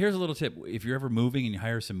 Right. Here's a little tip. If you're ever moving and you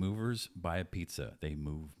hire some movers, buy a pizza. They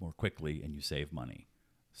move more quickly and you save money.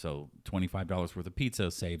 So $25 worth of pizza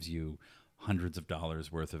saves you hundreds of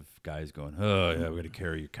dollars worth of guys going, oh, yeah, we got to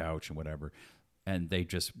carry your couch and whatever. And they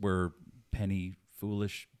just were penny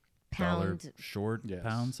foolish, dollar Pound. short, Yes.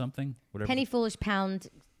 pound something, whatever. Penny foolish, pound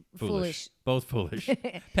foolish. Both foolish.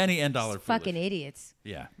 Penny and dollar foolish. Fucking idiots.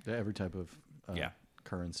 Yeah. Every type of Yeah.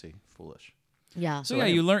 currency, foolish. Yeah. So yeah,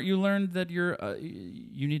 you learned that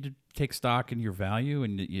you need to take stock in your value,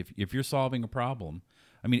 and if you're solving a problem,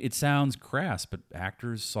 I mean, it sounds crass, but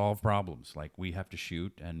actors solve problems. Like we have to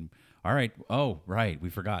shoot, and all right, oh right, we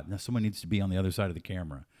forgot. Now someone needs to be on the other side of the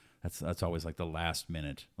camera. That's always like the last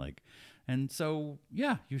minute, like, and so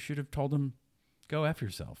yeah, you should have told them, go F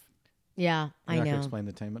yourself. Yeah, You're not I gonna know. explain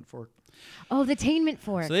the Tainment fork. Oh, the Tainment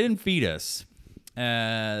fork. So they didn't feed us.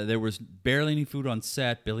 There was barely any food on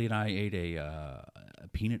set. Billy and I ate a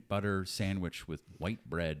peanut butter sandwich with white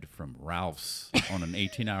bread from Ralph's on an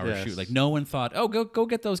 18-hour Yes. shoot. Like no one thought, oh, go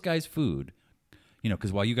get those guys food. You know,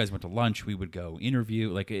 because while you guys went to lunch, we would go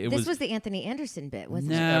interview. Like This was the Anthony Anderson bit,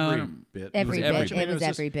 wasn't it? No. Every bit. Every was bit. every bit. It was just-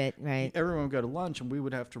 every bit, right? Everyone would go to lunch, and we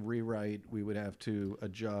would have to rewrite. We would have to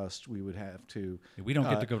adjust. We would have to. We don't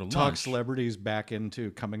get to go to talk lunch. celebrities back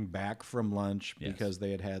into coming back from lunch Yes. because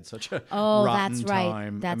they had such a Oh, rotten that's right.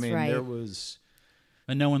 time. That's I mean, right. there was.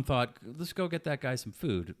 And no one thought, let's go get that guy some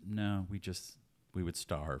food. No, we would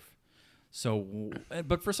starve. So,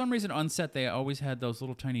 but for some reason on set, they always had those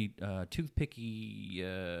little tiny toothpicky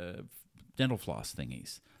dental floss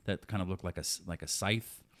thingies that kind of look like a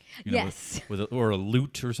scythe. You know, Yes. or a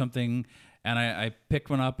lute or something. And I picked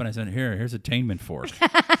one up and I said, here's a Tainment fork.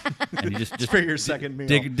 And you just For your second meal.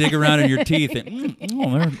 dig around in your teeth and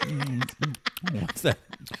what's that?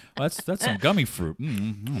 Well, that's some gummy fruit.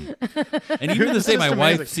 And even to say my just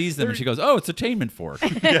wife amazing. sees them and she goes, oh, it's a Tainment fork.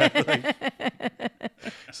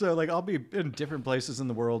 So, like, I'll be in different places in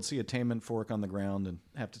the world, see a Tainment fork on the ground, and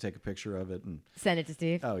have to take a picture of it. And Send it to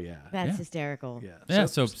Steve. oh yeah, That's Yeah. hysterical. yeah. Yeah,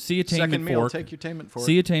 so see a Tainment second meal, fork. take your Tainment fork.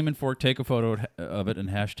 See a Tainment fork, take a photo of it and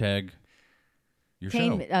hashtag your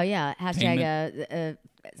Tainment. show. Oh yeah. Hashtag.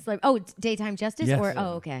 It's daytime justice Yes. or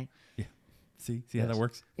okay. See how that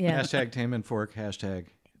works? Yeah. Hashtag Tainment fork. Hashtag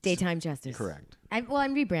Daytime justice. correct. I'm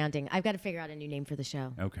rebranding. I've got to figure out a new name for the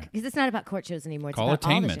show. Okay. Because it's not about court shows anymore. It's Call it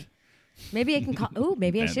about all the Tainment. shows. Maybe I can call. Oh,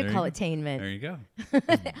 maybe I Yeah, should there call you it Tainment. There you go. You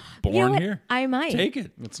know Born what? here. I might. Take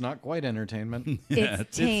it. It's not quite entertainment.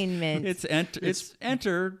 It's Tainment. It's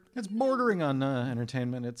enter. It's bordering on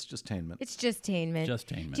entertainment. It's just Tainment. It's just Tainment. Just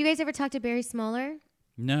Tainment. Do you guys ever talk to Barry Smoller?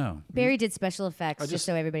 No. Barry did special effects, just just-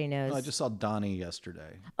 so everybody knows. I just saw Donnie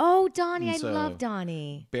yesterday. Oh, Donnie, I And so- love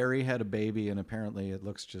Donnie. Barry had a baby, and apparently it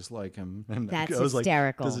looks just like him. And That's I was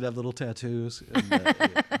hysterical. Like, does it have little tattoos? And,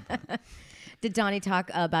 yeah. Did Donnie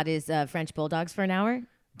talk about his French bulldogs for an hour?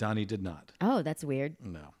 Donnie did not. Oh, that's weird.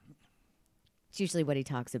 No, It's usually what he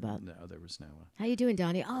talks about. no, there was no. How you doing,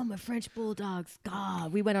 Donnie? Oh, my French bulldogs.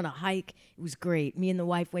 God, we went on a hike. It was great. Me and the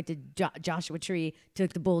wife went to Joshua Tree,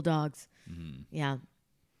 took the bulldogs. Yeah.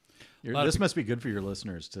 This must be good for your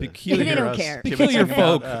listeners to. Peculiar- They don't us care. give us Peculiar something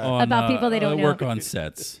folk about, on, about people they don't know. work on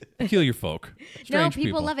sets. Peculiar folk. No, Strange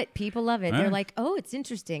people love it. People love it. They're Right. like, oh, it's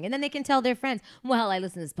interesting. And then they can tell their friends, well, I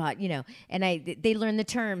listen to this pod, and they learn the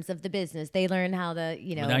terms of the business. They learn how the,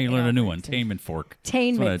 Well, now you learn a new one, operates. Tainment fork.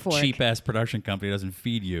 Tainment That's what fork. a cheap-ass production company doesn't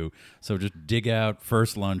feed you. So just dig out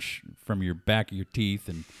first lunch from your back of your teeth,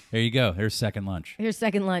 and there you go. Here's second lunch. Here's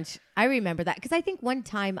second lunch. I remember that because I think one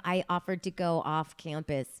time I offered to go off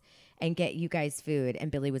campus and get you guys food, and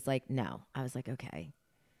Billy was like, no. I was like, okay.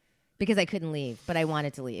 Because I couldn't leave, but I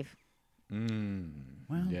wanted to leave.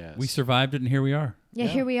 Well, Yes. we survived it, and here we are. Yeah,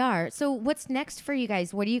 here we are. So what's next for you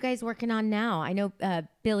guys? What are you guys working on now? I know,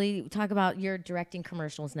 Billy, talk about your directing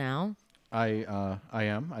commercials now. I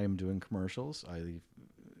am doing commercials. I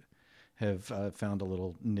have found a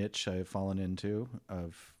little niche I've fallen into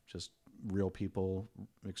of just real people,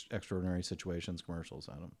 extraordinary situations commercials.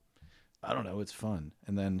 I don't know. It's fun.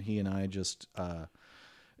 And then he and I just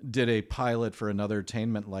did a pilot for another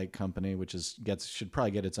Tainment-like company, which should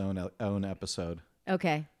probably get its own episode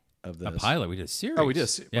Okay. of this. A pilot. We did a series. Oh, we did.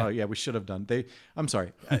 Yeah. Yeah, we should have done. I'm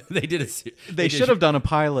sorry. They did a series. They should have done a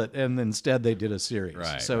pilot, and instead they did a series.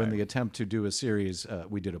 Right, so in right. the attempt to do a series,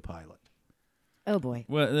 we did a pilot. Oh, boy.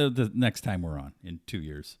 Well, the next time we're on in 2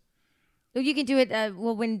 years. Well, you can do it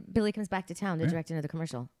when Billy comes back to town to direct another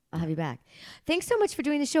commercial. I'll have you back. Thanks so much for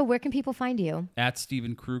doing the show. Where can people find you? At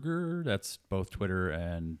Stephen Krueger. That's both Twitter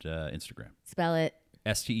and Instagram. Spell it.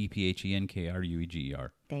 StephenKrueger.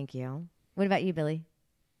 Thank you. What about you, Billy?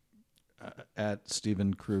 At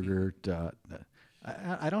Stephen Krueger.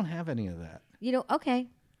 I don't have any of that. Okay.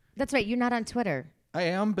 That's right. You're not on Twitter. I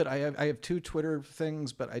am, but I have 2 Twitter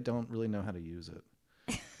things, but I don't really know how to use it.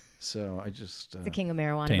 So I just The king of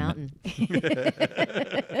marijuana Tainment. mountain.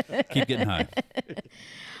 Keep getting high.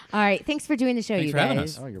 All right. Thanks for doing the show, Thanks you for guys. having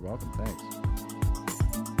us. Oh, you're welcome. Thanks.